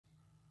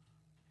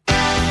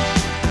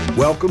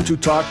Welcome to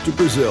Talk to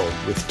Brazil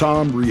with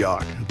Tom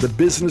Rioch, the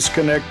business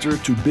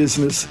connector to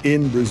business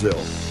in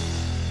Brazil.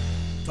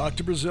 Talk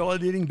to Brazil, a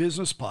leading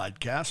business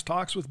podcast,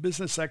 talks with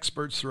business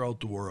experts throughout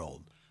the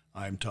world.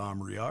 I'm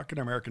Tom Rioch, an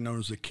American known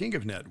as the King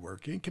of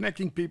Networking,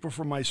 connecting people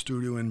from my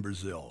studio in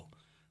Brazil.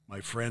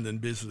 My friend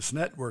and business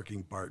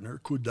networking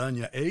partner,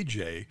 Kudanya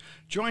Ajay,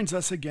 joins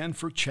us again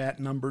for chat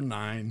number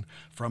 9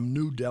 from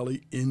New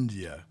Delhi,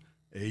 India.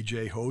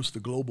 AJ hosts the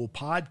global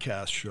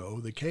podcast show,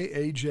 the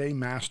KAJ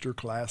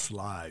Masterclass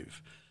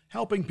Live,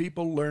 helping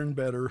people learn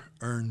better,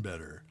 earn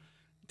better.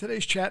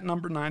 Today's chat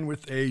number 9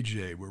 with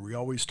AJ, where we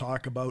always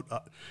talk about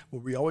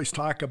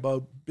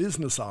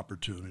business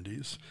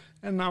opportunities,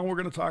 and now we're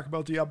going to talk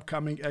about the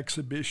upcoming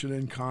exhibition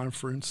and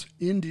conference,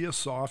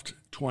 IndiaSoft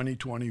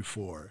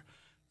 2024,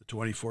 the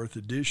 24th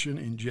edition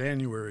in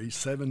January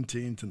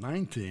 17 to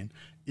 19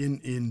 in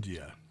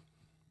India.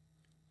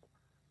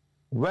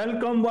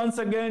 Welcome once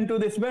again to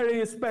this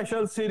very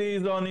special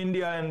series on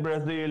India and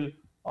Brazil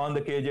on the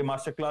KJ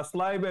Masterclass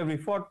Live every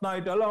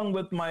fortnight, along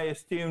with my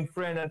esteemed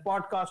friend and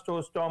podcast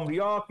host, Tom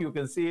Rioch. You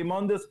can see him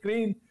on the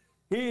screen.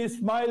 He is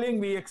smiling.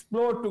 We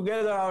explore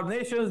together our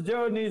nation's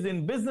journeys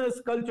in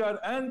business, culture,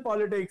 and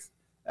politics,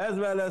 as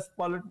well as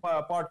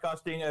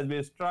podcasting, as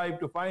we strive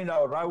to find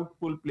our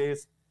rightful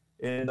place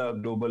in the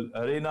global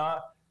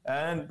arena.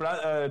 And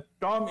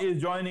Tom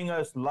is joining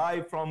us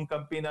live from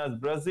Campinas,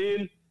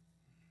 Brazil.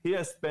 He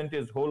has spent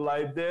his whole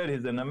life there.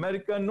 He's an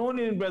American known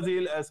in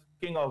Brazil as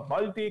king of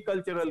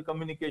multicultural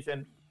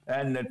communication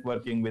and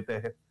networking with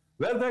a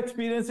wealth of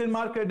experience in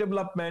market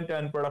development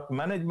and product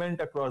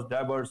management across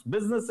diverse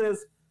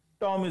businesses.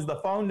 Tom is the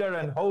founder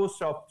and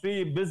host of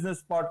 3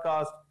 business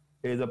podcasts.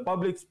 He is a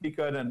public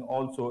speaker and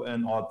also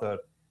an author.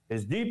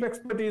 His deep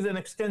expertise and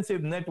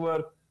extensive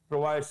network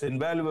provides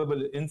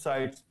invaluable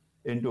insights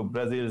into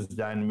Brazil's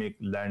dynamic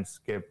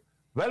landscape.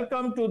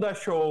 Welcome to the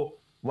show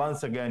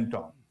once again,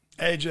 Tom.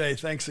 AJ,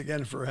 thanks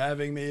again for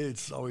having me.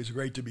 It's always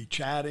great to be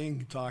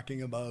chatting,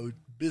 talking about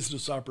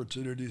business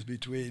opportunities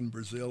between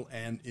Brazil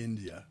and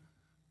India.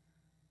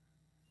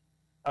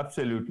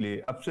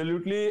 Absolutely.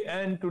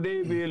 And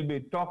today we'll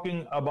be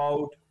talking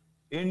about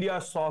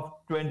IndiaSoft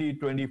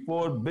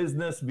 2024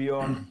 Business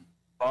Beyond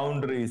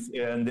Boundaries.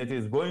 And that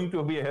is going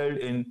to be held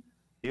in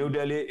New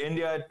Delhi,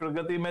 India at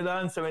Pragati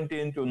Maidan,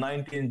 17 to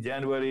 19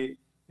 January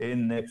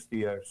in next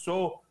year.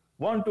 So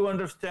want to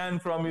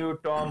understand from you,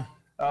 Tom,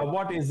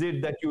 what is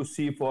it that you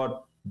see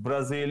for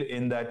Brazil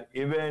in that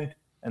event?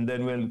 And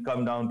then we'll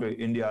come down to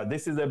India.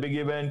 This is a big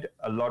event.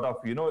 A lot of,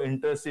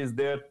 interest is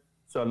there.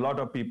 So a lot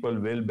of people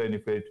will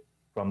benefit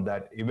from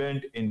that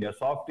event,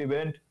 IndiaSoft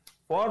event.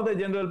 For the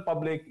general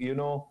public,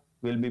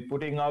 we'll be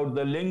putting out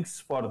the links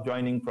for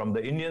joining from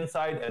the Indian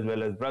side as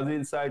well as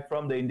Brazil side.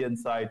 From the Indian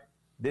side,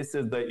 this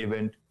is the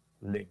event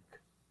link.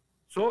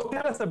 So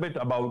tell us a bit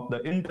about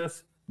the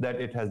interest that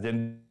it has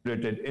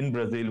generated in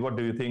Brazil. What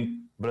do you think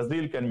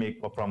Brazil can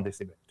make from this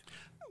event?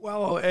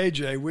 Well,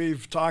 AJ,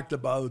 we've talked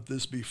about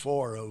this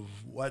before of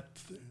what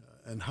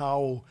and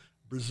how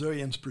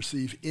Brazilians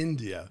perceive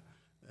India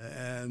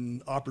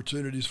and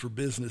opportunities for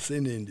business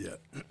in India.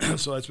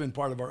 So that's been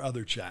part of our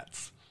other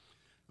chats.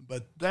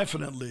 But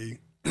definitely,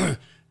 the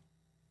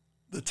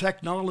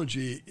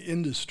technology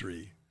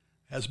industry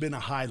has been a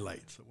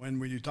highlight. So when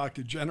you talk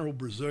to general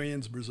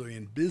Brazilians,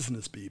 Brazilian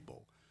business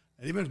people,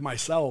 and even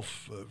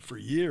myself for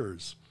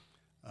years,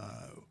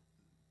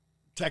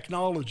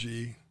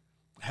 technology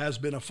has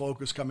been a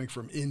focus coming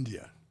from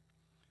India.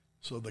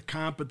 So the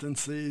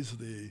competencies,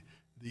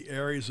 the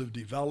areas of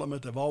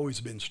development have always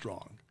been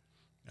strong.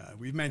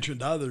 We've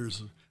mentioned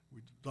others.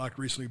 We talked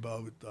recently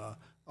about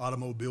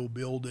automobile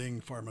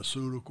building,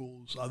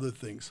 pharmaceuticals, other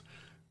things.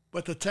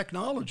 But the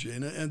technology,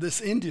 and this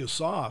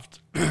IndiaSoft,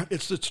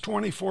 it's its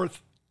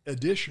 24th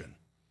edition.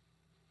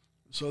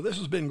 So this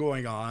has been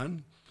going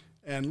on,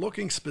 and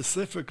looking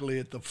specifically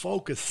at the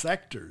focus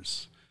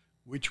sectors,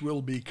 which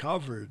will be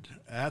covered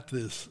at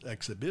this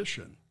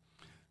exhibition,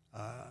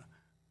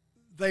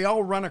 they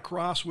all run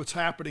across what's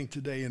happening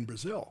today in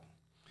Brazil.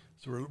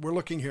 So we're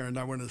looking here, and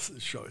I want to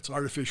show it's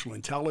artificial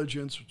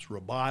intelligence, it's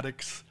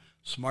robotics,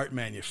 smart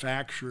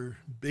manufacture,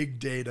 big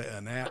data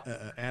and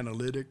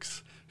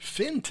analytics,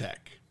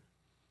 fintech.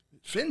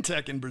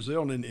 Fintech in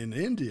Brazil and in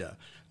India,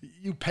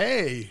 you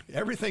pay,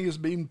 everything is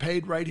being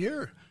paid right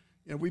here.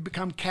 We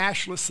become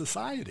cashless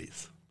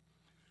societies.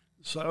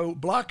 So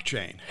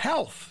blockchain,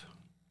 health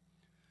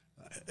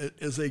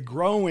is a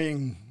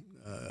growing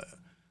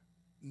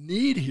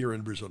need here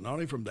in Brazil, not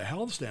only from the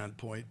health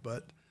standpoint,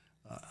 but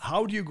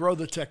how do you grow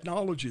the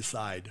technology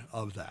side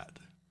of that?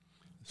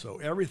 So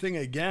everything,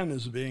 again,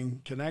 is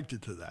being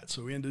connected to that.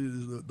 So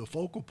into the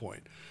focal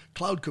point.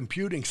 Cloud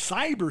computing,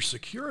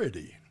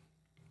 cybersecurity.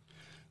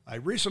 I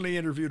recently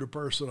interviewed a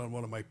person on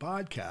one of my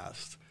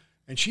podcasts,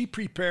 and she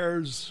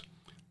prepares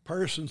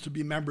persons to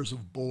be members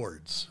of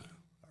boards,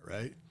 all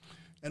right?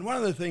 And one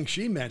of the things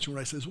she mentioned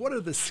when I says, what are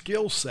the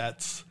skill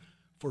sets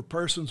for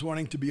persons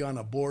wanting to be on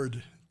a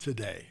board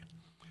today?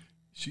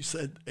 She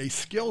said a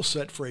skill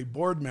set for a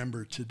board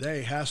member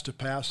today has to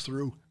pass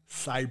through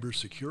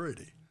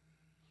cybersecurity.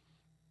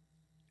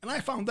 And I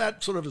found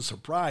that sort of a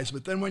surprise.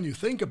 But then when you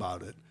think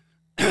about it,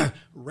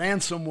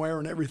 ransomware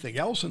and everything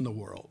else in the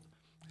world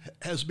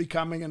has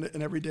becoming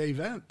an everyday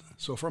event.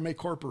 So from a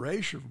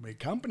corporation, from a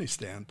company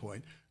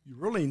standpoint, you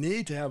really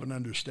need to have an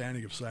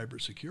understanding of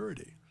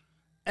cybersecurity.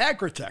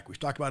 Agritech, we've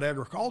talked about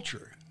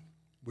agriculture,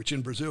 which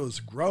in Brazil is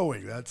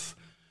growing. That's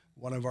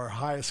one of our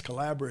highest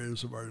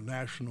collaborators of our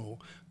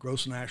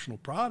gross national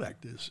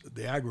product is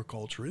the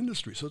agriculture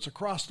industry. So it's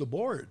across the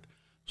board.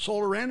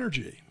 Solar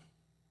energy.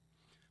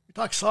 We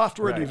talk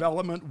software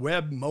development,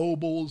 web,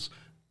 mobiles.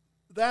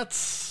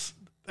 That's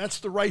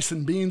the rice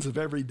and beans of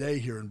every day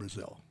here in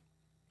Brazil.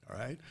 All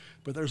right.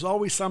 But there's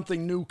always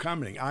something new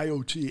coming.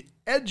 IoT,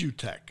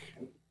 edutech.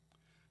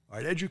 All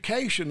right.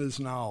 Education is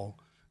now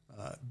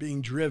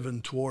being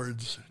driven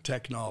towards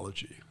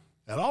technology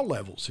at all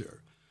levels here.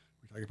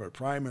 We're talking about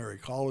primary,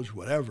 college,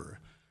 whatever.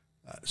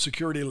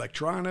 Security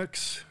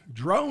electronics,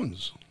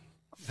 drones.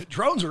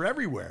 Drones are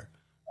everywhere.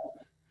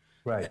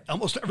 Right.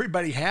 Almost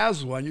everybody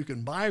has one. You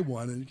can buy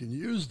one and you can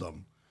use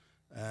them.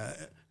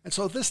 And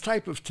so this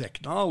type of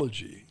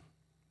technology,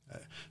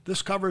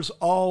 this covers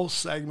all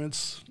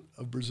segments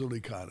of Brazil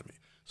economy.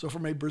 So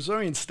from a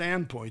Brazilian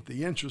standpoint,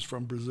 the interest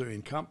from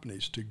Brazilian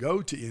companies to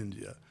go to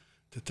India,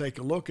 to take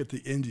a look at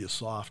the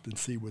IndiaSoft and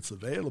see what's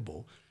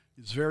available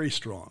is very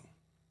strong.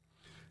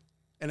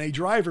 And a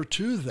driver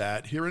to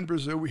that, here in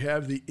Brazil, we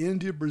have the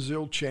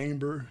India-Brazil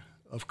Chamber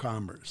of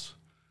Commerce,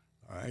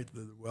 all right,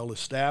 the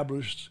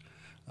well-established,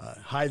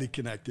 highly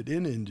connected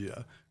in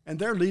India, and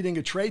they're leading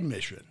a trade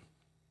mission.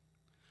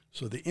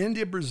 So the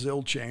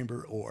India-Brazil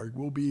Chamber org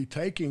will be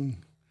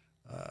taking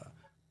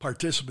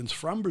participants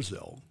from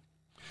Brazil.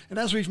 And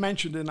as we've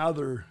mentioned in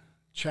other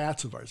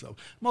chats of ourselves,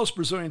 most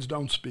Brazilians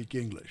don't speak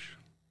English.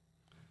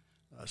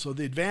 So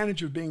the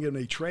advantage of being in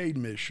a trade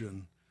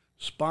mission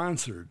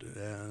sponsored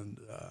and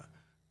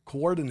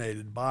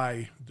coordinated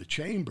by the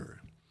chamber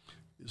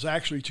is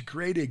actually to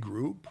create a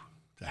group,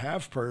 to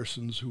have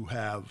persons who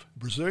have,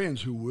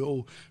 Brazilians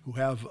who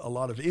have a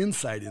lot of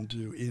insight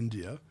into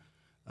India,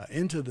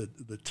 into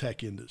the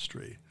tech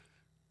industry,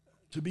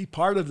 to be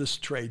part of this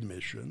trade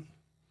mission,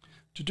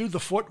 to do the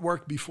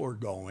footwork before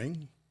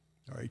going,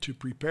 all right, to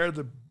prepare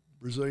the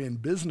Brazilian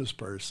business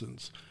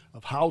persons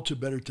of how to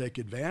better take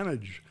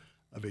advantage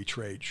of a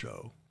trade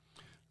show.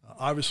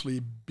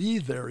 Obviously, be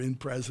there in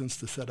presence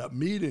to set up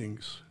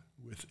meetings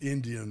with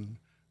Indian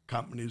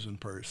companies and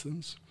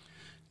persons.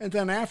 And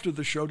then after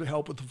the show, to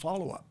help with the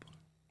follow-up,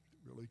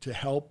 really to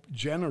help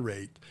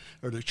generate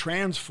or to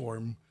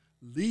transform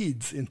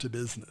leads into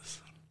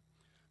business.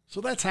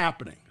 So that's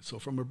happening. So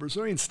from a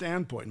Brazilian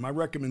standpoint, my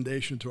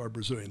recommendation to our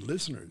Brazilian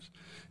listeners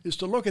is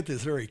to look at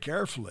this very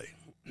carefully.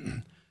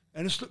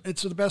 And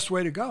it's the best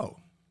way to go.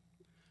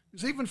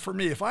 Because even for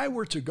me, if I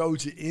were to go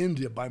to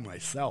India by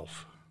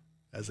myself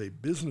as a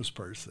business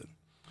person,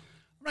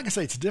 I'm not going to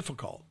say it's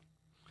difficult.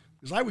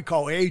 Because I would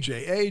call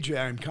AJ,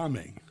 I'm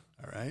coming,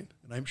 all right?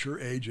 And I'm sure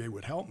AJ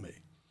would help me.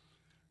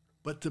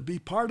 But to be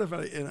part of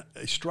a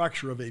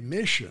structure of a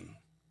mission,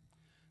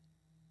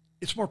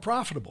 it's more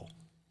profitable.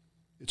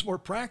 It's more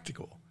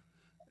practical.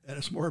 And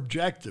it's more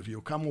objective. You'll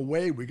come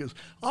away because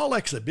all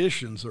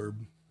exhibitions are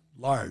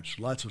large,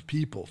 lots of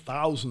people,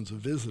 thousands of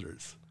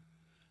visitors.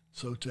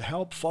 So to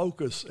help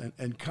focus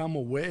and come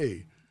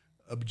away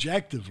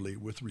objectively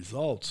with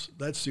results,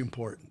 that's the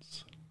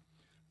importance.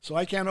 So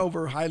I can't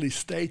highly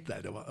state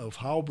that of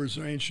how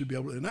Brazilians should be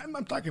able to, and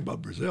I'm talking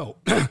about Brazil,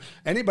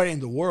 anybody in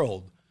the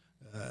world,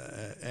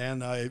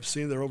 and I've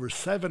seen there are over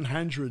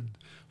 700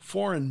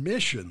 foreign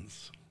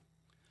missions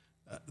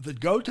that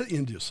go to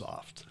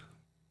IndiaSoft.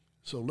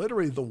 So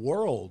literally the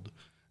world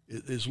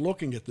is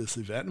looking at this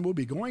event and will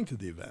be going to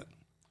the event.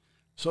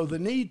 So the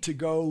need to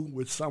go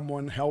with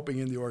someone helping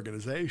in the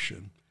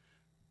organization,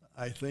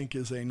 I think,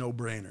 is a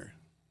no-brainer.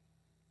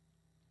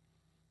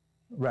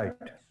 Right,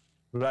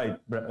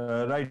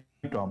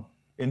 Tom.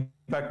 In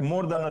fact,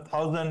 more than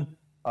 1,000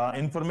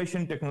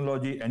 information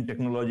technology and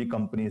technology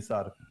companies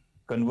are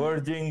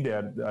converging. They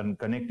are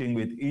connecting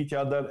with each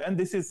other, and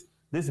this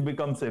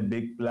becomes a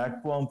big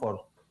platform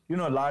for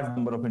a large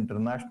number of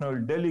international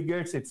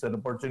delegates. It's an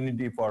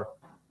opportunity for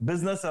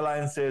business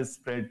alliances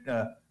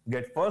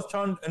get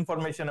first-hand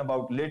information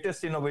about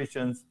latest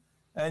innovations,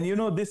 and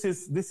this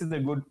is a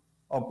good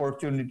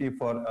opportunity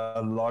for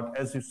a lot.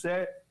 As you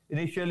said,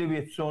 initially we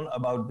have shown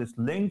about this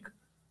link,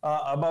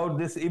 about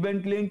this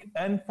event link,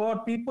 and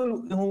for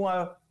people who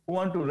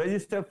want to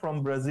register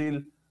from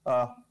Brazil,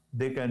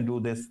 they can do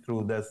this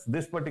through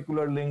this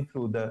particular link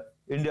through the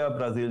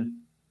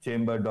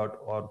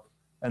IndiaBrazilChamber.org,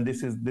 and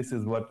this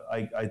is what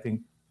I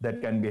think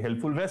that can be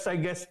helpful. Rest, I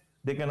guess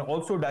they can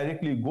also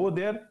directly go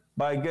there.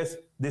 But I guess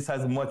this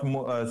has much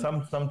more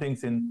some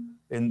things in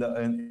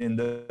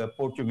the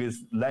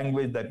Portuguese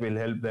language that will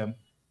help them,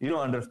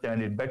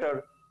 understand it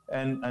better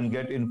and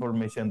get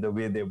information the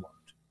way they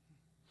want.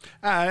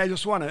 I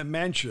just want to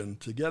mention,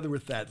 together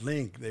with that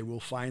link, they will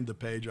find the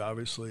page.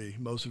 Obviously,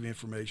 most of the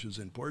information is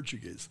in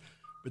Portuguese,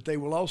 but they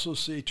will also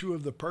see two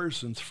of the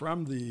persons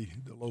from the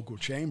local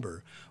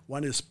chamber.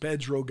 One is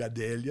Pedro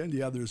Gadelha, and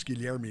the other is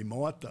Guilherme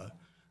Mota.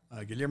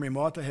 Guilherme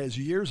Mota has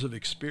years of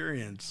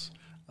experience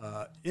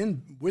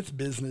with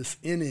business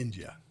in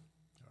India.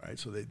 All right,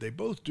 so they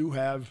both do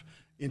have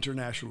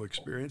international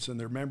experience, and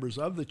they're members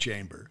of the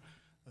chamber.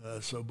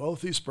 So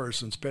both these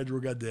persons, Pedro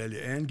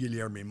Gadelha and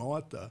Guilherme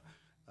Mota,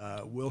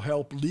 will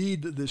help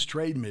lead this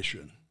trade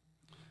mission.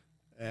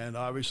 And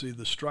obviously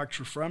the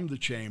structure from the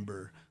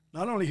chamber,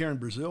 not only here in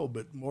Brazil,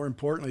 but more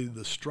importantly,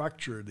 the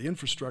structure, the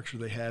infrastructure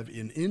they have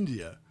in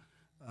India,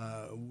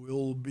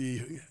 will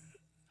be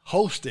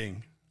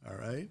hosting, all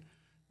right,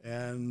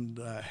 and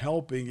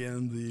helping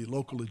in the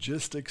local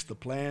logistics, the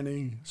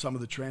planning, some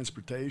of the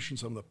transportation,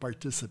 some of the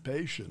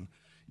participation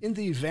in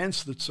the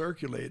events that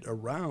circulate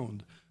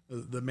around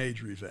the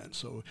major events.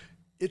 So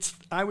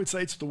I would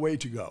say it's the way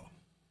to go.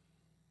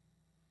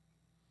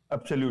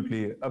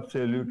 Absolutely,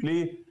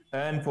 absolutely.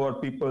 And for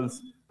people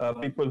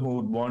who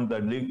would want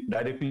that link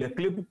directly, a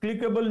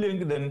clickable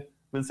link, then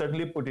we'll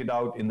certainly put it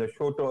out in the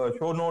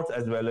show notes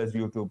as well as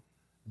YouTube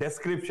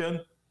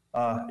description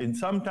in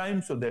some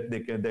time, so that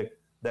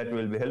that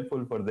will be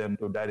helpful for them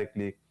to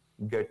directly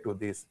get to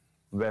these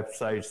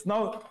websites.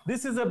 Now,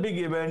 this is a big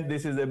event.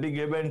 This is a big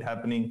event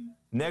happening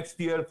next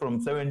year from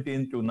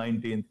 17th to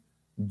 19th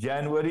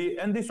January.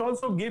 And this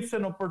also gives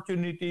an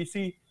opportunity.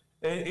 See,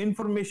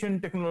 information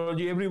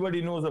technology,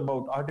 everybody knows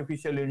about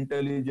artificial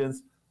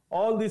intelligence,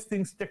 all these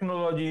things,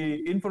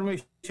 technology,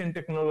 information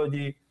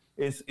technology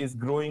is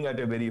growing at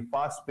a very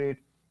fast rate.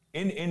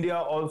 In India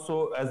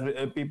also, as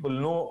people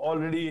know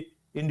already,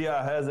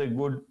 India has a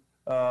good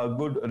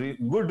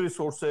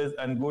resources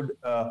and good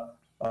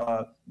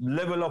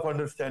level of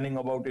understanding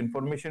about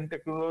information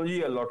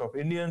technology. A lot of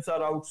Indians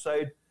are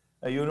outside,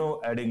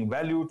 adding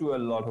value to a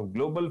lot of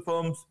global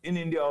firms. In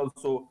India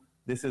also,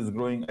 this is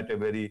growing at a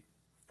very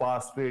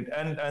fast rate.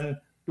 And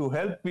to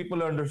help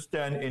people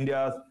understand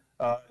India's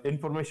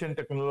information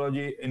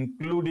technology,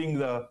 including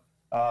the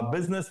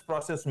business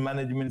process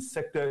management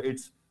sector,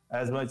 it's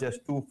as much as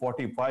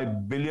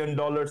 $245 billion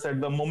at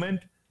the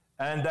moment.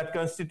 And that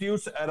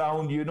constitutes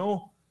around,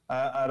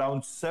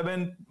 around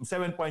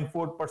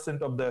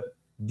 7.4% of the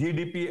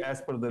GDP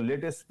as per the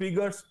latest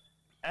figures.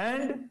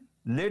 And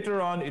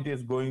later on, it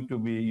is going to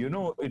be,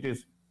 it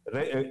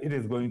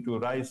is going to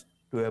rise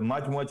to a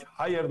much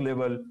higher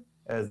level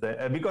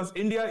because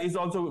India is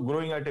also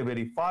growing at a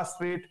very fast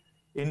rate.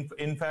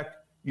 In fact,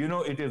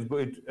 it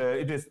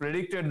is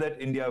predicted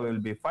that India will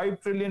be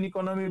 5 trillion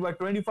economy by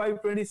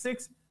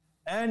 25-26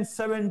 and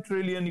 7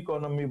 trillion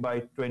economy by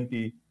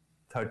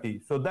 2030.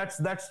 So that's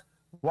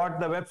what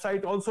the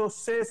website also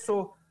says.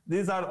 So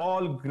these are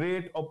all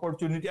great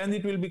opportunity, and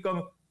it will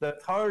become the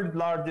third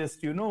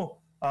largest,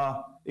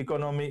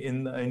 economy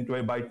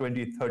by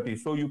 2030.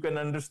 So you can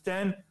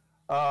understand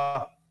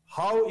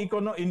how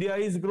India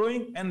is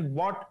growing and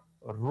what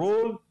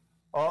role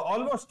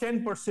almost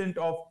 10%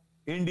 of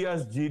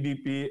India's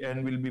GDP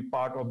and will be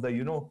part of the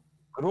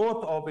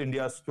growth of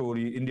India's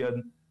story.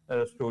 Indian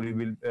story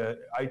will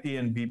IT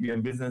and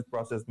BPM, business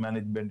process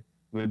management,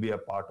 will be a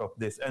part of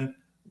this. And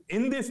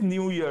in this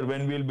new year,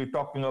 when we'll be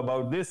talking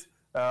about this,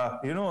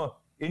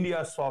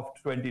 IndiaSoft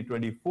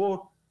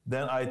 2024,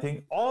 then I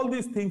think all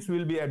these things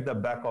will be at the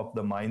back of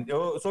the mind.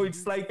 So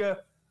it's like a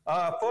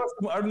first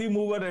early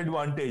mover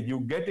advantage.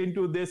 You get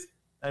into this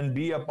and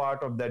be a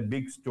part of that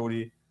big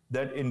story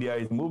that India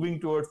is moving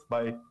towards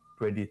by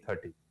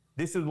 2030.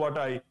 This is what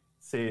I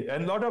say.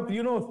 And lot of,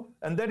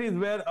 and that is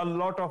where a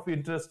lot of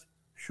interest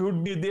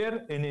should be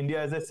there in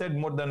India. As I said,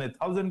 more than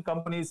 1,000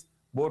 companies,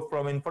 both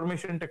from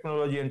information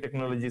technology and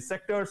technology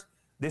sectors.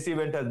 This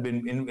event has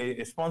been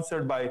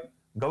sponsored by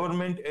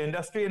government,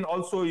 industry, and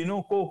also,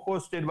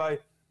 co-hosted by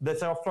the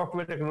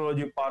Software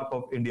Technology Park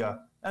of India.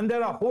 And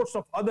there are hosts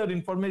of other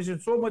information,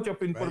 so much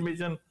of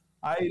information.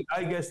 Right.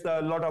 I guess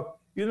a lot of,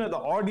 the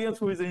audience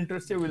who is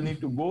interested will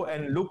need to go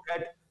and look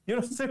at,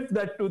 sift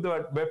that to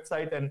the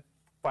website and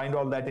find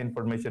all that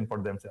information for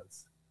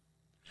themselves.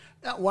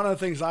 Now, one of the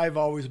things I've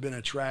always been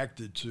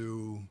attracted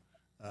to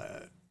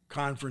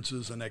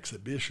conferences and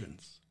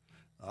exhibitions,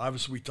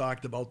 obviously we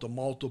talked about the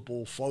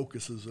multiple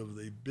focuses of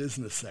the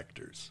business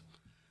sectors,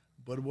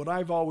 but what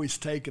I've always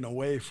taken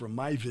away from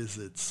my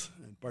visits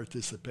and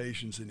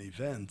participations in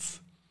events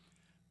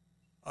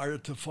are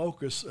to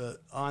focus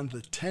on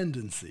the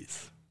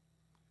tendencies.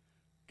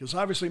 Because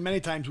obviously many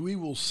times we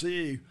will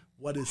see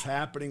what is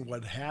happening,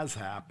 what has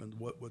happened,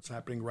 what's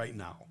happening right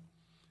now.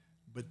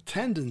 But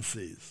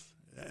tendencies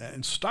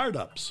and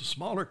startups,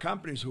 smaller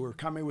companies who are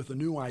coming with a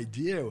new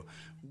idea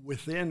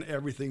within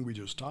everything we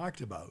just talked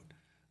about,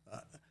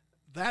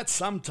 that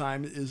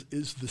sometimes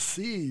is the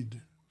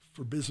seed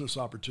for business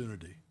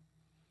opportunity.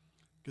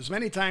 Because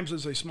many times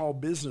as a small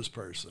business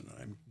person,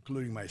 I'm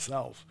including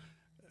myself,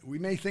 we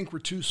may think we're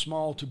too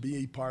small to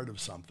be a part of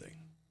something.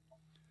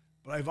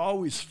 But I've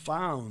always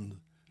found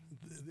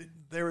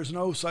there is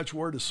no such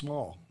word as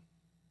small.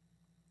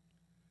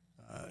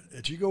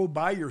 If you go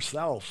by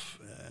yourself,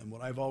 and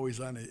what I've always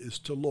done is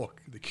to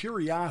look, the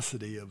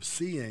curiosity of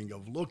seeing,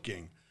 of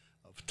looking,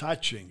 of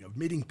touching, of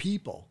meeting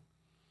people,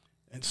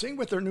 and seeing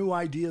what their new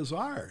ideas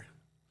are.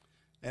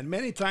 And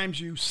many times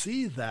you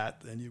see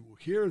that and you will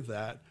hear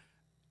that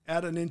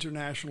at an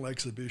international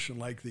exhibition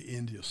like the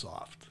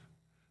IndiaSoft.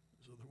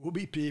 So will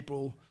be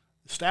people,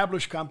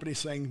 established companies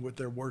saying what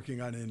they're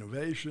working on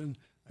innovation.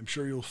 I'm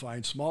sure you'll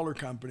find smaller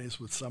companies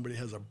with somebody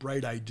has a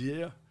bright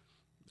idea,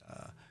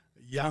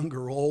 young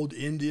or old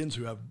Indians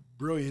who have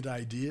brilliant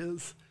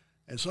ideas.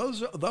 And so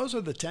those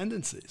are the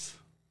tendencies.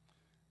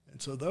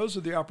 And so those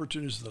are the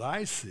opportunities that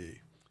I see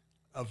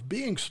of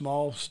being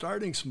small,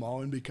 starting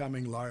small, and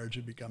becoming large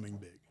and becoming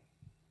big.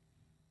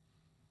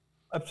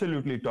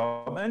 Absolutely,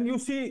 Tom. And you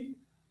see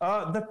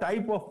the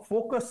type of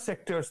focus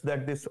sectors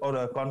that this or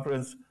a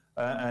conference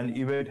and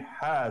event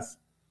has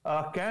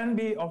can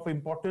be of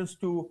importance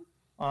to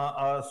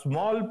a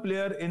small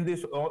player in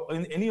this or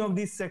in any of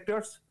these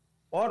sectors,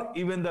 or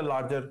even the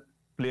larger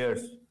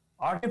players.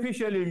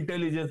 Artificial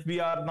intelligence, we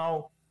are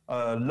now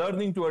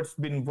learning towards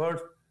being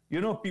words.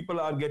 People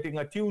are getting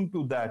attuned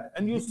to that.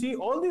 And you see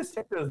all these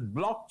sectors,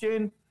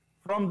 blockchain,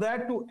 from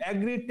that to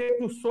agri-tech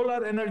to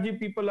solar energy,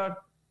 people are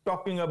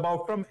talking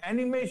about, from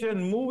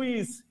animation,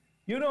 movies,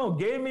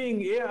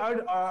 gaming,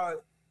 AR,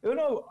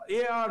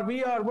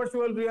 VR,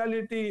 virtual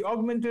reality,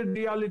 augmented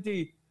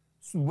reality,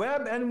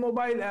 web and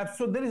mobile apps.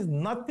 So there is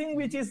nothing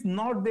which is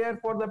not there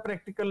for the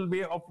practical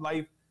way of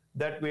life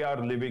that we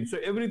are living. So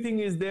everything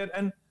is there.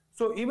 And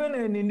so even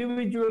an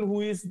individual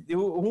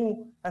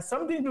who has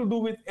something to do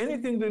with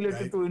anything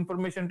related to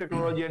information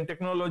technology and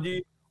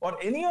technology or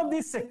any of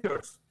these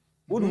sectors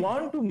would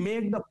want to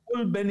make the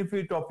full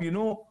benefit of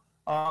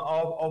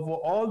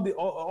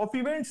of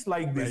events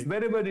like this,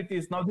 wherever it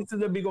is. Now this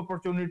is a big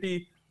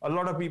opportunity. A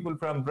lot of people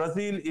from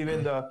Brazil,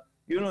 even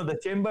the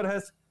chamber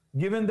has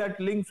given that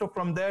link. So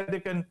from there they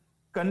can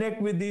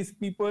connect with these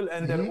people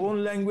and their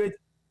own language.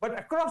 But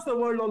across the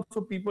world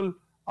also people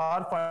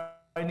are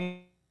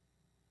finding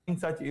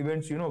such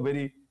events,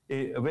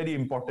 very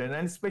important.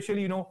 And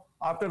especially,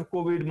 after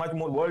COVID, much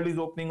more world is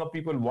opening up.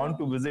 People want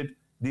to visit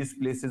these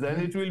places,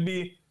 and it will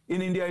be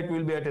in India. It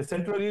will be at a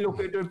centrally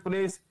located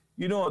place.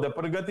 The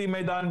Pragati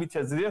Maidan, which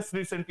has just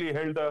recently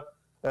held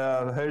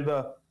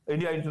the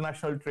India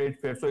International Trade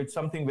Fair. So it's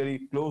something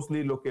very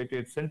closely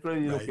located,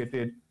 centrally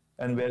located,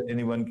 and where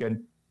anyone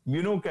can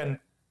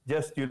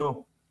just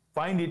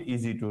find it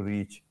easy to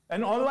reach.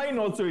 And online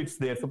also it's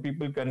there, so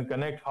people can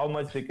connect how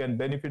much they can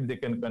benefit. They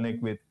can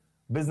connect with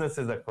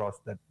businesses across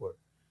that world.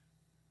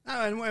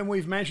 And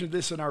we've mentioned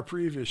this in our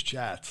previous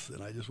chats,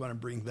 and I just want to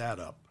bring that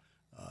up,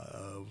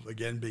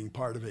 again, being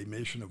part of a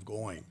mission of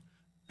going.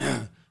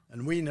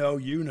 And we know,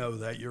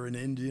 that you're an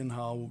Indian,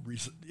 how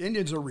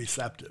Indians are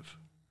receptive,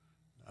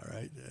 all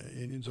right?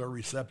 Indians are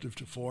receptive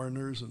to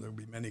foreigners, and there'll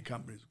be many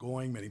companies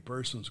going, many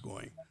persons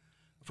going.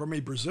 From a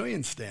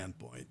Brazilian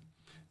standpoint,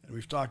 and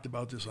we've talked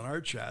about this on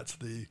our chats,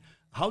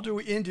 how do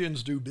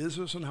Indians do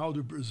business and how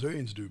do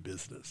Brazilians do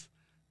business?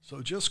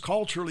 So just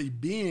culturally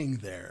being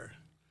there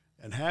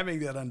and having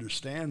that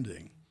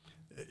understanding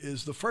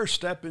is the first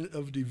step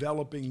of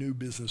developing new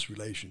business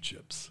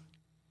relationships,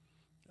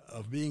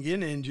 of being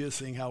in India,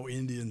 seeing how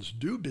Indians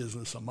do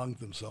business among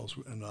themselves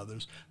and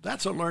others.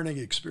 That's a learning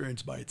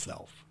experience by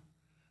itself.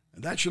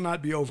 And that should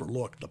not be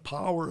overlooked. The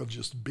power of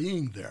just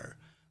being there,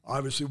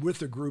 obviously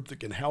with a group that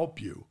can help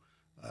you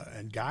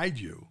and guide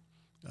you.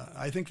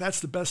 I think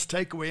that's the best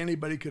takeaway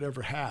anybody could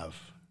ever have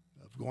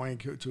of going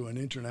to an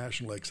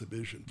international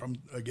exhibition, from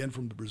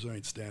the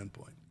Brazilian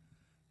standpoint.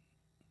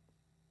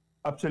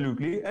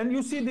 Absolutely. And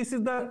you see, this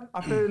is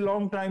after a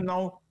long time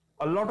now,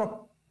 a lot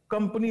of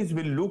companies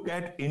will look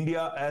at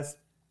India as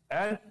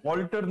an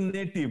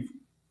alternative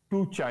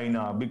to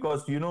China,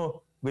 because,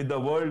 with the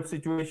world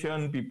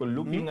situation, people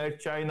looking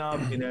at China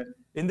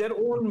in their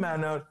own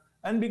manner,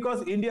 and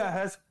because India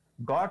has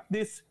got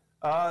this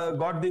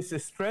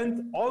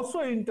strength also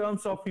in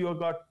terms of you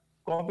got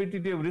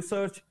competitive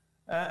research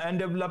and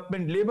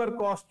development, labor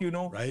cost,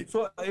 Right.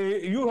 So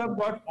you have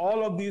got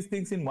all of these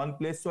things in one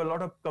place. So a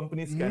lot of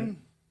companies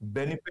can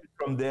benefit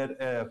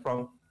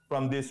from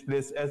from this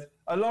place. As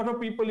a lot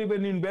of people,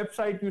 even in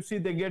website, you see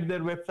they get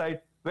their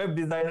web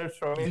designers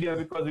from India,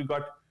 because we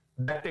got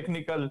that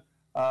technical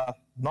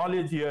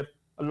knowledge here.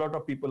 A lot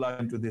of people are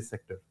into this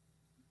sector.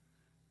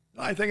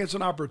 I think it's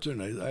an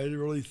opportunity. I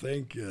really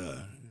think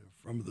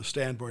from the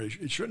standpoint,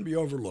 it shouldn't be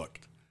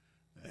overlooked.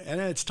 And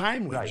it's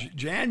timely. Right.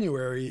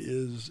 January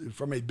is,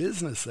 from a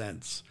business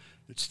sense,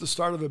 it's the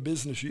start of a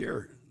business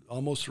year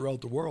almost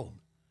throughout the world.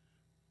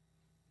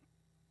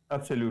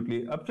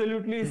 Absolutely.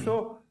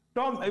 So,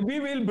 Tom, we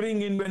will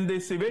bring in, when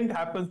this event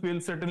happens, we'll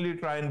certainly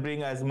try and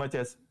bring as much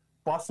as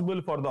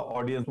possible for the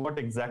audience, what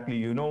exactly,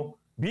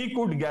 we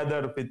could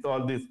gather with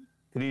all this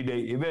 3-day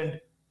event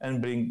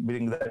and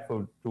bring that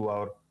to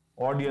our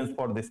audience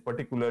for this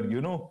particular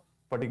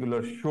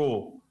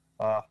show,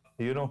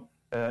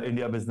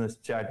 India Business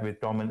Chat with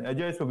Tom and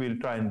Ajay. So we'll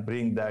try and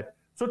bring that.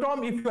 So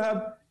Tom, if you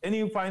have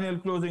any final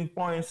closing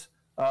points,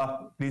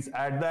 please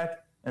add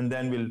that, and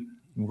then we'll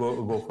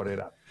go for it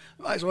up.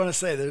 I just want to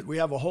say that we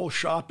have a whole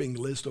shopping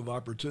list of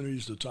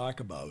opportunities to talk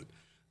about.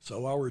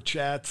 So our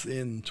chats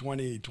in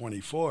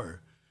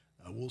 2024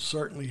 will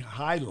certainly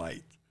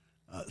highlight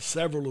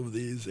several of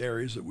these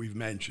areas that we've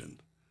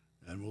mentioned.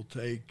 And we'll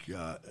take,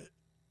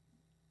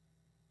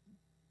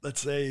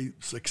 let's say,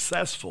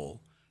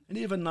 successful and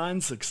even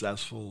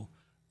non-successful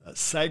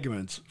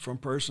segments from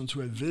persons who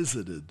have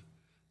visited,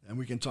 and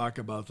we can talk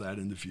about that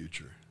in the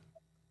future.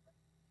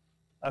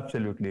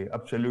 Absolutely,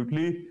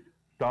 absolutely.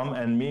 Tom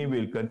and me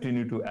will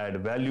continue to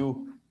add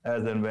value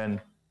as and when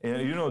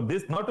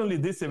this, not only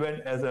this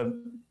event, as a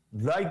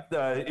like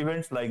the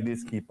events like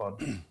this keep on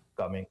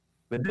coming.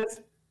 With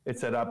this,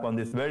 it's a wrap on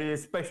this very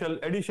special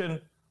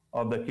edition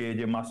of the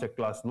KAJ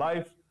Masterclass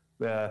Live,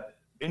 where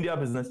India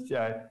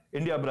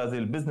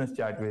Brazil Business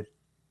Chat with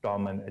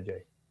Tom and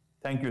Ajay.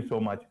 Thank you so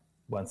much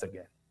once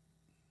again.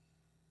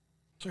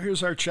 So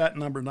here's our chat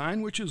number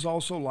 9, which is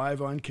also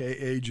live on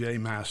KAJ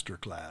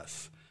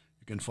Masterclass.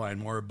 You can find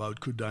more about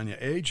Kudanya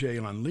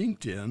AJ on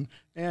LinkedIn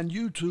and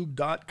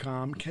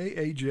youtube.com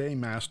KAJ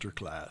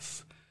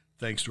Masterclass.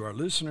 Thanks to our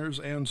listeners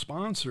and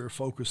sponsor,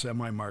 Focus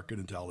MI Market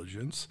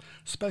Intelligence,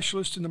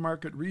 specialist in the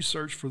market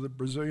research for the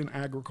Brazilian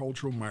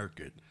agricultural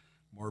market.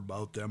 More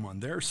about them on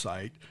their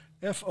site,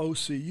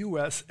 focusmi.com.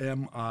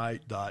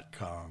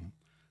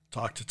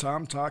 Talk to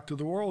Tom, talk to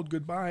the world.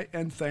 Goodbye,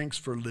 and thanks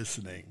for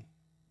listening.